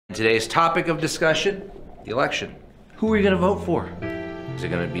Today's topic of discussion, the election. Who are you going to vote for? Is it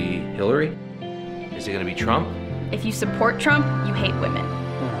going to be Hillary? Is it going to be Trump? If you support Trump, you hate women.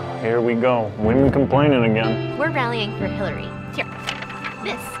 Here we go. Women complaining again. We're rallying for Hillary. Here,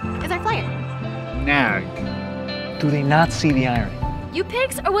 this is our flyer. Nag. Do they not see the irony? You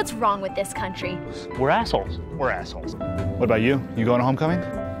pigs are what's wrong with this country. We're assholes. We're assholes. What about you? You going to homecoming?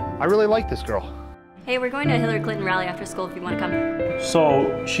 I really like this girl. Hey, we're going to a Hillary Clinton rally after school if you want to come.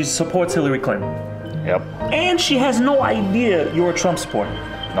 So, she supports Hillary Clinton? Yep. And she has no idea you're a Trump supporter?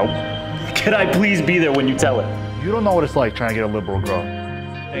 Nope. Can I please be there when you tell her? You don't know what it's like trying to get a liberal girl.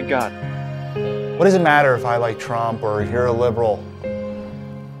 Thank God. What does it matter if I like Trump or you're a liberal?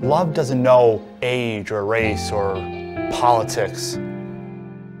 Love doesn't know age or race or politics.